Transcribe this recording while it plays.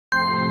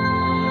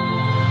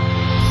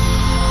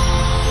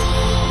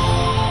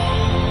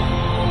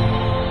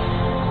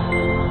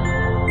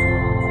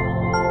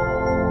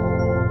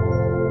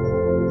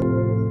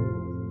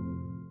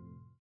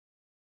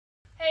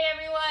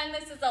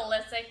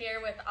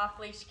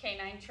Off-Leash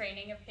Canine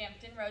Training of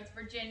Hampton Roads,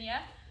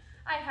 Virginia.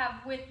 I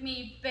have with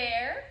me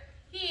Bear.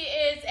 He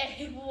is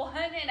a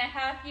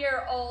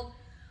 1.5-year-old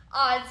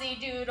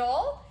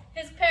Aussiedoodle.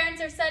 His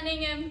parents are sending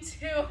him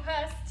to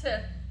us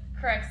to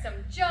correct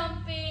some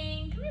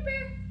jumping, come here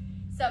Bear,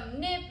 some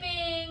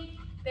nipping.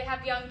 They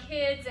have young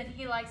kids and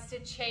he likes to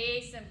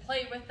chase and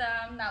play with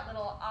them, that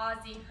little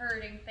Aussie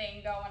herding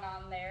thing going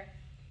on there.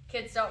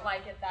 Kids don't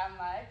like it that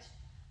much.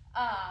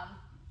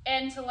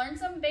 And to learn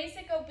some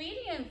basic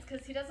obedience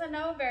because he doesn't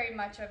know very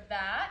much of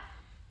that.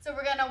 So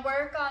we're gonna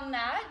work on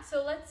that.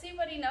 So let's see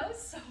what he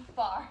knows so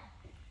far.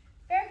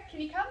 Bear,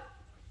 can you come?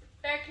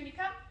 Bear, can you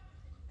come?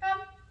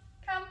 Come,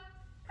 come,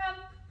 come,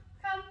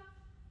 come.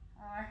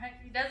 All right,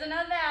 he doesn't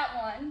know that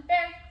one.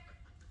 Bear,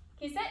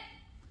 can you sit?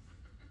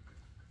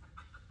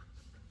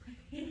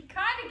 He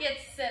kind of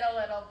gets sit a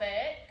little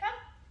bit. Come.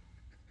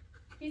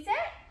 Can you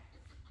sit?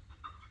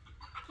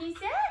 Can you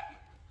sit?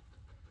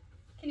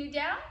 Can you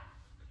down?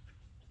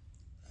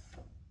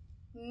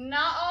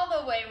 Not all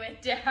the way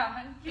with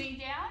down. Can you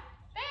down?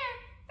 Bear,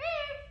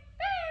 Bear,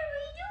 Bear, what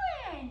are you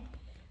doing?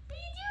 What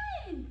are you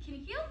doing? Can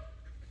you heel?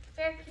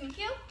 Bear, can you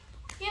heel?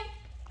 Heel.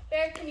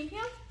 Bear, can you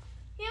heel?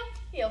 Heel,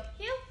 heel,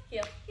 heel,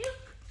 heel, heel.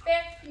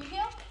 Bear, can you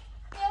heel?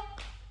 Heel,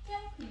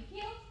 heel, can you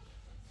heel?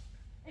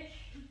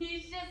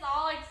 He's just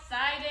all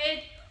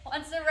excited,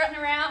 wants to run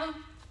around,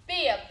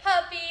 be a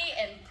puppy,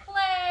 and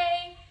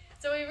play.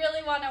 So we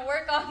really want to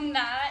work on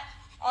that.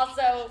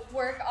 Also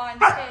work on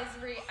his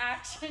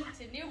reaction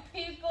to new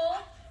people.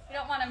 We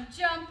don't want him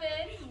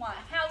jumping, we want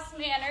house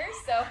manners.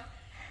 So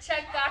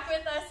check back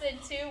with us in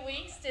 2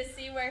 weeks to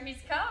see where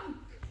he's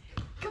come.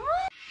 Come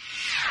on.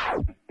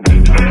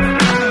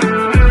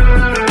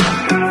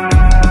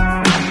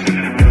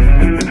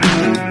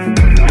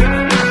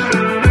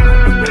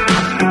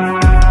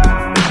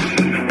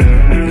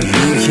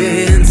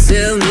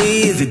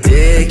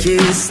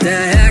 Is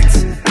stacked.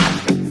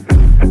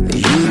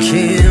 You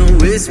can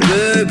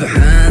whisper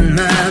behind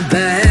my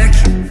back.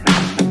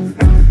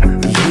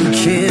 You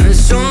can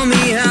show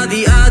me how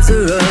the odds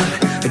are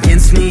up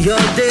against me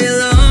all day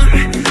long.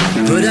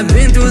 But I've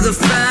been through the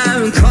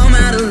fire and come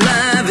out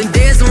alive, and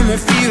there's no more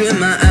fear in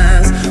my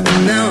eyes.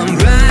 Oh, now I'm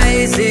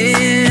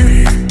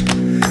rising,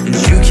 and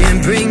you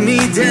can't bring me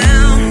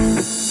down.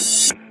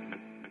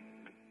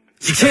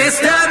 You can't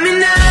stop me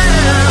now.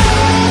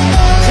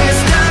 Can't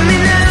stop me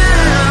now.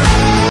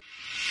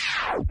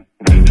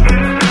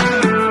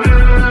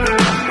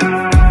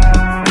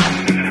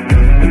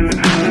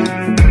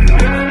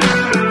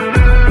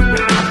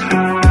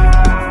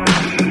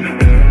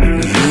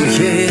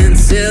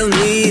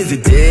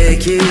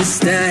 Is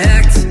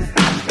stacked.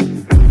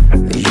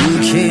 You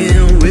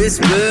can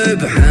whisper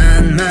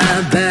behind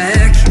my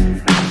back.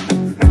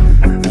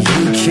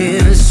 You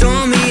can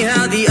show me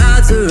how the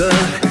odds are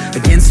up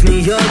against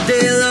me all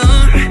day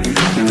long.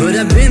 But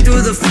I've been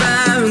through the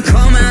fire and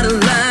come out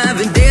alive,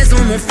 and there's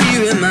no more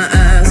fear in my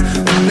eyes.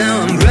 Oh,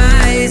 now I'm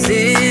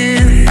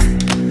rising,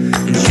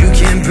 and you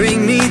can't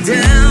bring me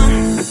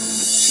down.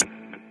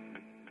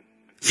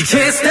 You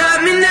can't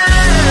stop me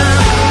now.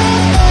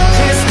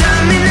 Can't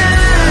stop me now.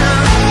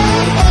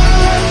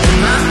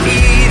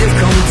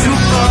 Too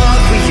far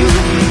for you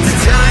to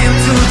tie him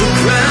to the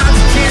ground.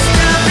 You can't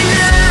stop me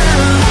now.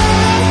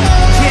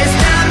 Can't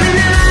stop me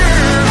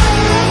now.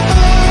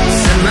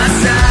 Set my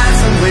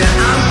sights on where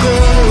I'm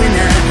going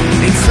at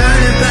and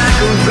turn it back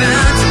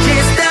around. You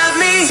can't stop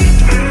me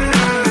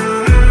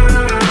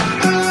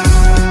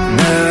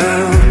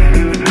now.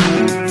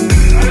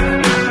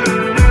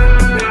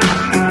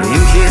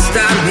 You can't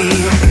stop me.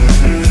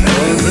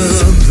 All the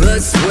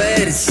blood,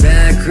 sweat, and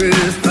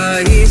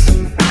sacrifice.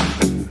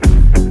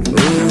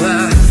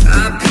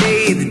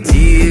 The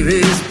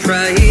dearest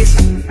price.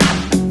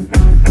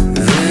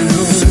 There are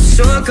no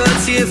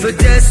shortcuts here for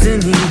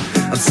destiny.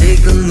 I'll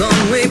take the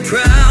long way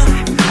proud.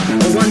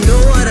 Oh, I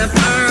know what I've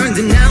earned,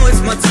 and now it's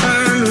my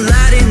turn.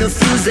 Lighting the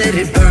fuse, let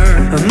it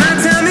burn. My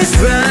time is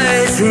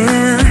rising,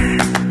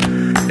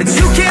 and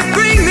you can't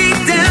bring me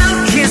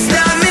down. Can't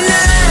stop me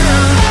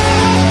now.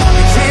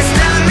 You can't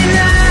stop me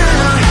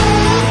now.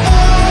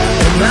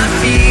 Oh, my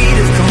feet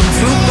have come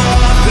too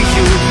far for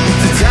you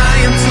to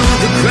tie him to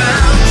the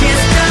ground. Can't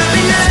stop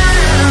me now.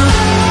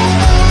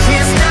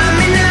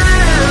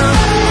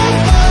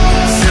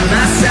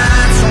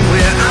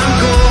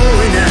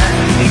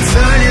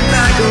 Turn it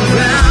back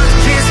around,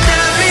 can't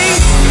stop me.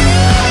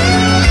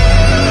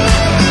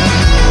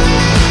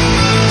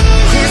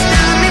 Can't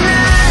stop me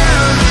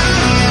now.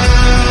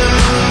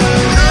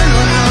 No,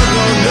 no, no,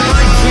 no, no,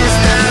 you can't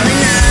stop me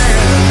now.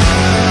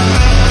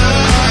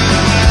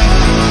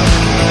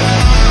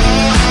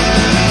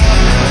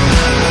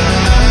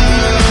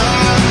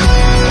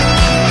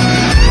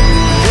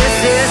 This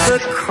is the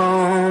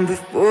calm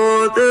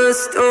before the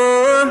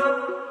storm.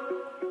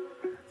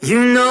 You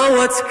know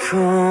what's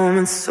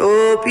coming,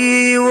 so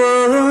be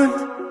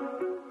warned.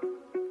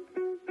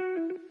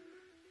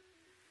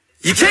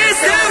 You can't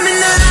stop me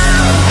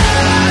now.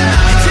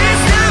 You can't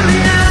stop me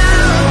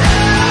now.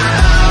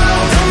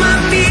 All my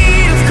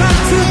feet have come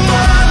too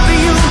far for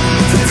you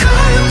to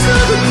tie them to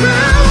the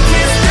ground.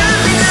 Can't stop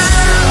me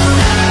now.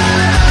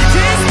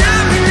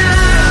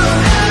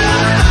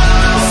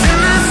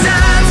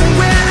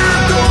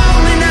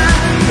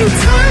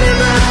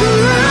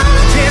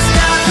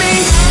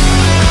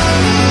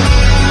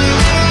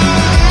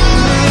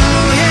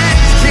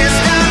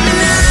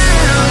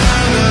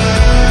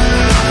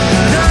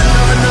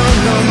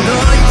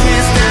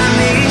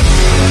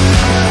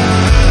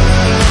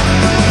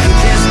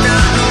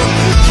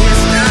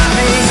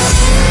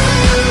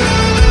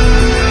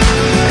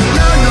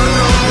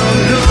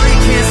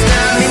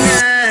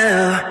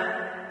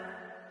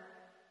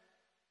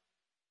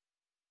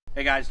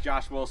 guys,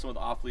 Josh Wilson with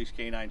Off-Leash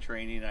Canine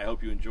Training, and I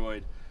hope you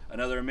enjoyed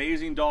another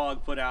amazing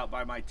dog put out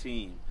by my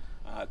team.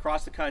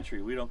 Across the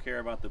country, we don't care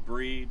about the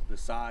breed, the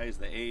size,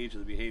 the age,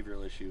 or the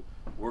behavioral issue.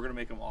 We're going to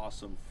make them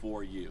awesome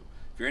for you.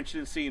 If you're interested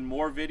in seeing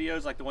more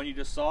videos like the one you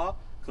just saw,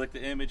 click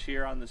the image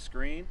here on the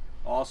screen.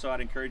 Also, I'd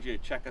encourage you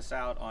to check us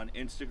out on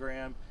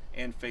Instagram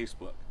and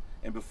Facebook.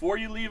 And before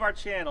you leave our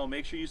channel,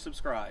 make sure you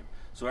subscribe.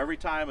 So every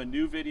time a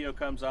new video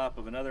comes up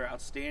of another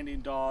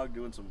outstanding dog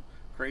doing some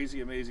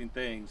crazy, amazing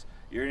things,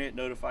 you're going to get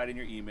notified in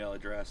your email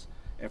address.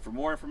 And for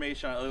more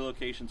information on other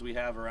locations we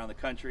have around the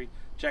country,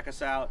 check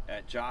us out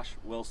at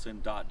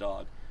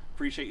joshwilson.dog.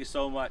 Appreciate you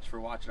so much for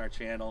watching our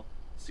channel.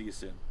 See you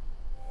soon.